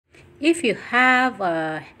If you have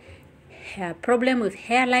a problem with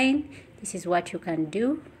hairline, this is what you can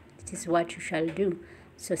do. This is what you shall do.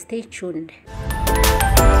 So stay tuned.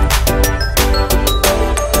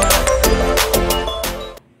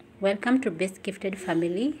 Welcome to Best Gifted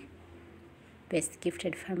Family. Best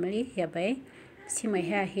Gifted Family. Hereby, see my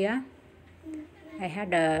hair here. I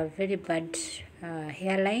had a very bad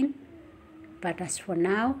hairline, but as for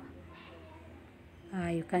now,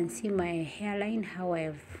 you can see my hairline, how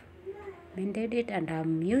I've mended it, and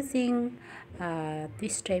I'm using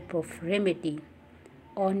this type of remedy,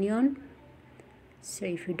 onion. So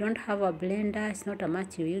if you don't have a blender, it's not a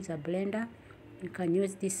must you use a blender. You can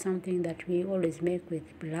use this, something that we always make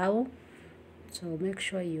with pilau. So make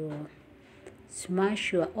sure you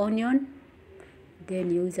smash your onion,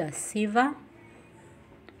 then use a sieve.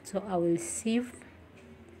 So I will sieve.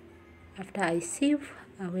 After I sieve,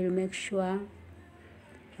 I will make sure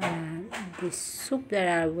the soup that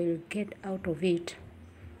I will get out of it,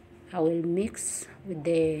 I will mix with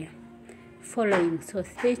the following. So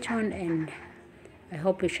stay tuned, and I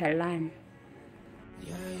hope you shall learn.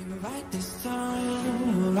 Yeah, you were right this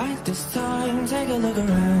time, you were right this time. Take a look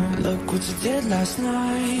around, look what you did last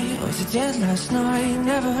night. What you did last night,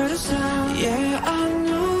 never heard a sound. Yeah, I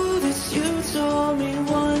knew that you told me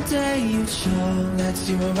one day you'd show that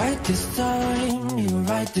you were right this time, you were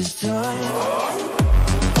right this time.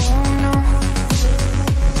 Oh no,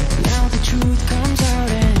 now the truth comes out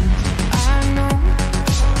and I know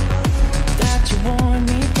that you warned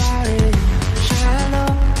me about it.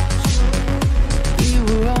 Shallow, you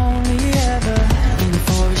were only ever in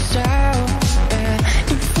for yourself, yeah,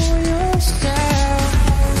 in for yourself.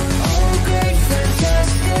 Oh great,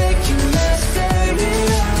 fantastic, you mastered it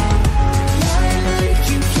all. Lie like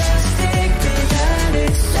you plastic, been at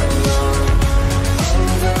it so long.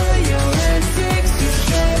 Over your antics, you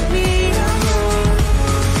showed me I'm wrong.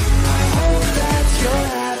 I hope that you're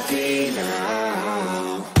happy now.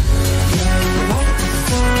 Yeah, you're right this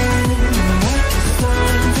time, you're right this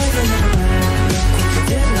time. Take a look around, look what you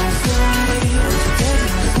did last night. What you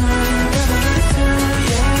did last night, never had a time. Yeah,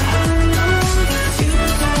 I know that you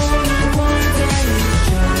told me one day you'd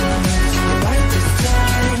show that you were right this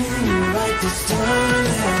time, you were right this time.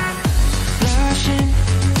 Yeah. Blushing,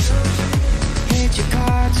 hit your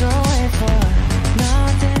cards away for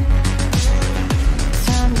nothing.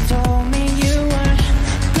 Time you told me you weren't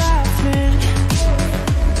bluffing.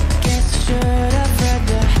 Guess I should have read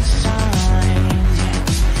the signs.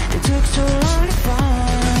 It took so long to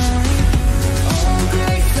find. Oh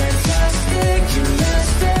great, fantastic, you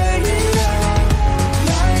mastered it all.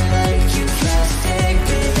 Lie like you plastic,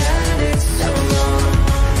 been at it so long.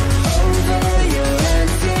 Over your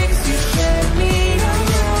antics, you showed me I'm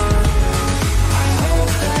wrong. I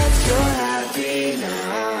hope that you're happy now.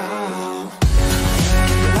 Yeah,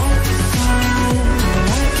 you're right this time, you're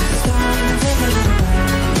right this time. Take a look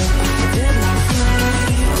around, look what you did last night. What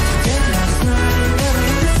you did last night, never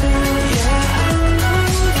had a sound. Yeah, I know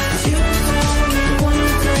that you told me one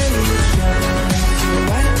day you'd show that you were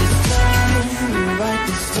right this time, you were right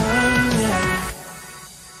this time, yeah.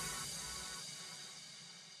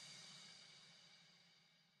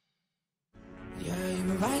 Yeah, you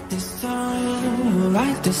were right this time, you were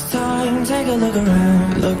right this time. Take a look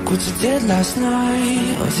around, look what you did last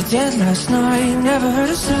night. What you did last night, never heard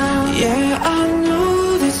a sound. Yeah, I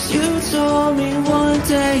knew that you told me one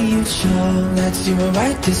day you'd show that you were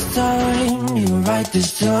right this time, you were right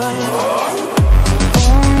this time.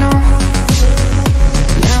 Oh no,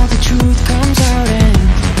 now the truth comes out and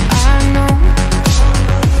I know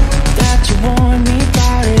that you warned me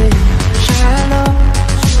about it. Shallow,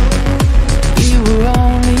 you were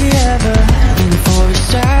only ever in for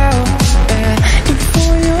yourself, yeah, in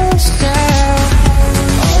for yourself.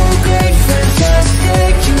 Oh great,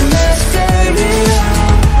 fantastic, you mastered it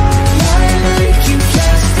all. Lie like you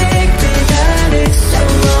plastic, been at it so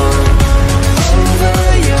long. Over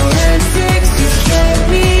your antics,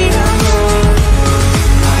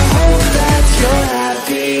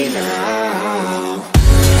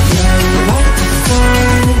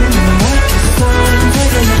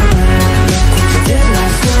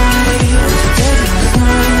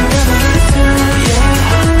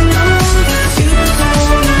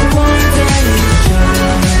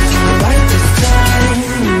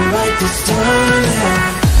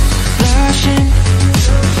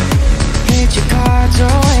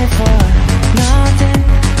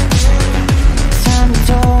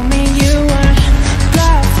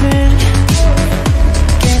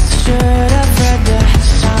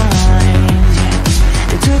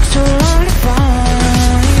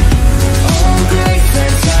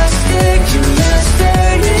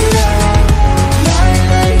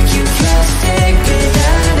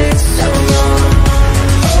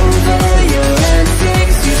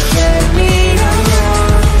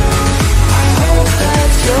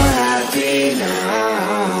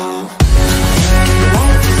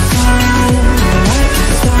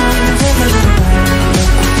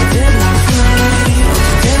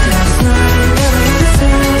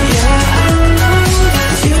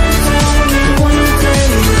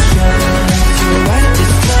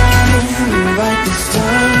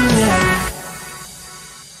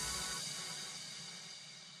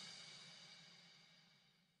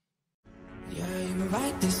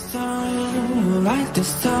 right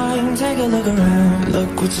this time. Take a look around.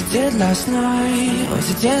 Look what you did last night. What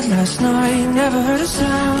you did last night. Never heard a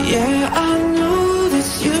sound. Yeah, I knew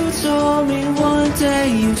that you told me one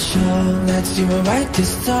day you'd show that you were right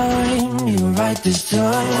this time. You were right this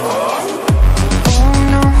time. Oh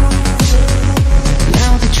no,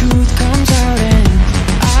 now the truth comes out and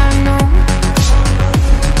I know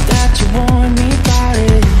that you warned me about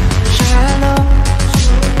it. Shallow,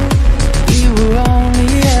 you were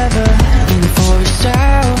only ever in for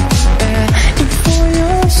yourself, yeah, in for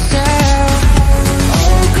yourself.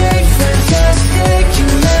 Oh great, fantastic, you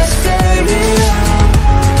mastered it all.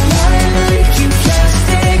 Lying like you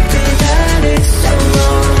plastic, been at it so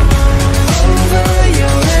long. Over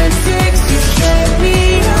your antics, you showed me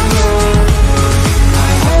I'm wrong.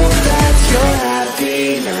 I hope that you're happy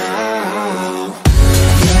now.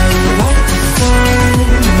 Yeah, you're right this time,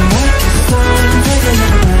 you're right this time. Take a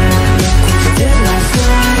look around. Look what you did last night, what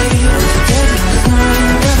you did last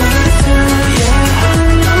night. Never had a time. Yeah, I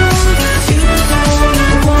know that you told me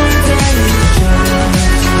one day you'd show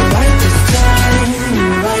that you were right this time, you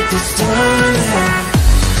were right this time. Yeah,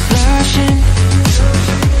 flashing,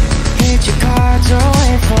 hit your cards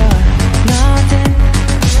away for nothing.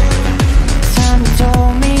 Time you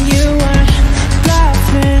told me you weren't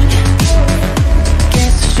bluffing.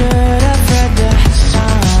 Guess I should have read the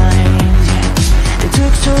signs. It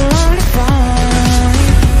took so long to find.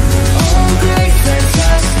 Oh great,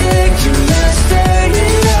 fantastic, you mastered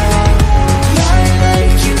it all. Lying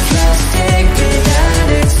like you plastic, been at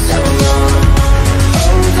it so long.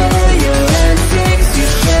 Over your antics, you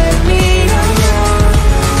showed me I'm wrong.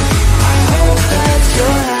 I hope that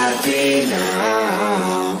you're happy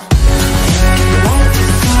now. Yeah, you're right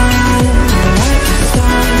this time, you're right this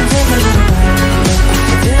time. Take a look around. Look what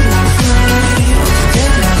you did last night, what you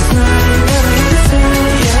did last night. Never had a sound.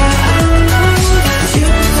 Yeah, I know that you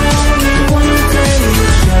told me one day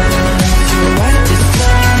you'd show that you were right this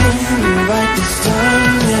time, you were right this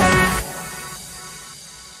time. Yeah.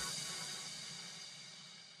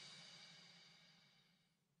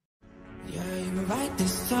 Yeah, you were right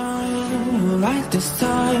this time, you were right this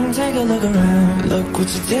time. Take a look around. Look what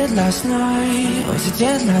you did last night, what you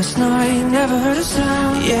did last night. Never heard a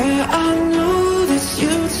sound. Yeah, I knew that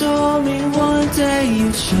you told me one day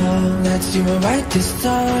you'd show that you were right this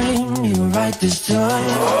time, you were right this time.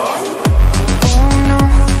 Oh no,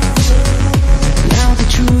 now the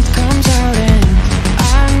truth comes out and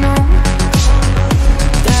I know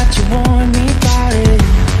that you warned me about it.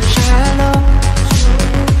 Shallow,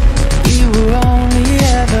 you were only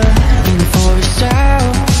ever in for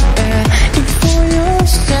yourself, yeah, in for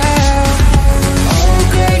yourself. Oh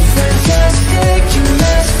great, fantastic, you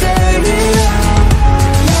mastered it all.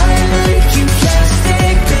 Lying like you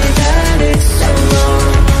plastic, been at it so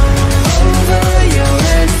long. Over your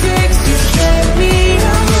antics, you showed me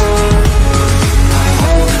I'm wrong. I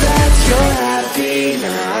hope that you're happy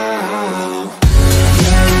now.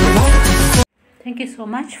 Yeah, you're right this time. Thank you so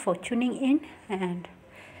much for tuning in, and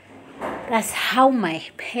that's how my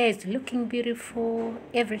hair is looking beautiful.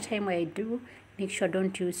 Every time I do, make sure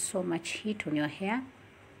don't use so much heat on your hair.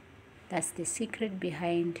 That's the secret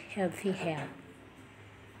behind healthy hair.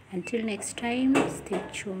 Until next time, stay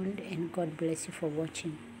tuned and God bless you for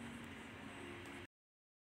watching.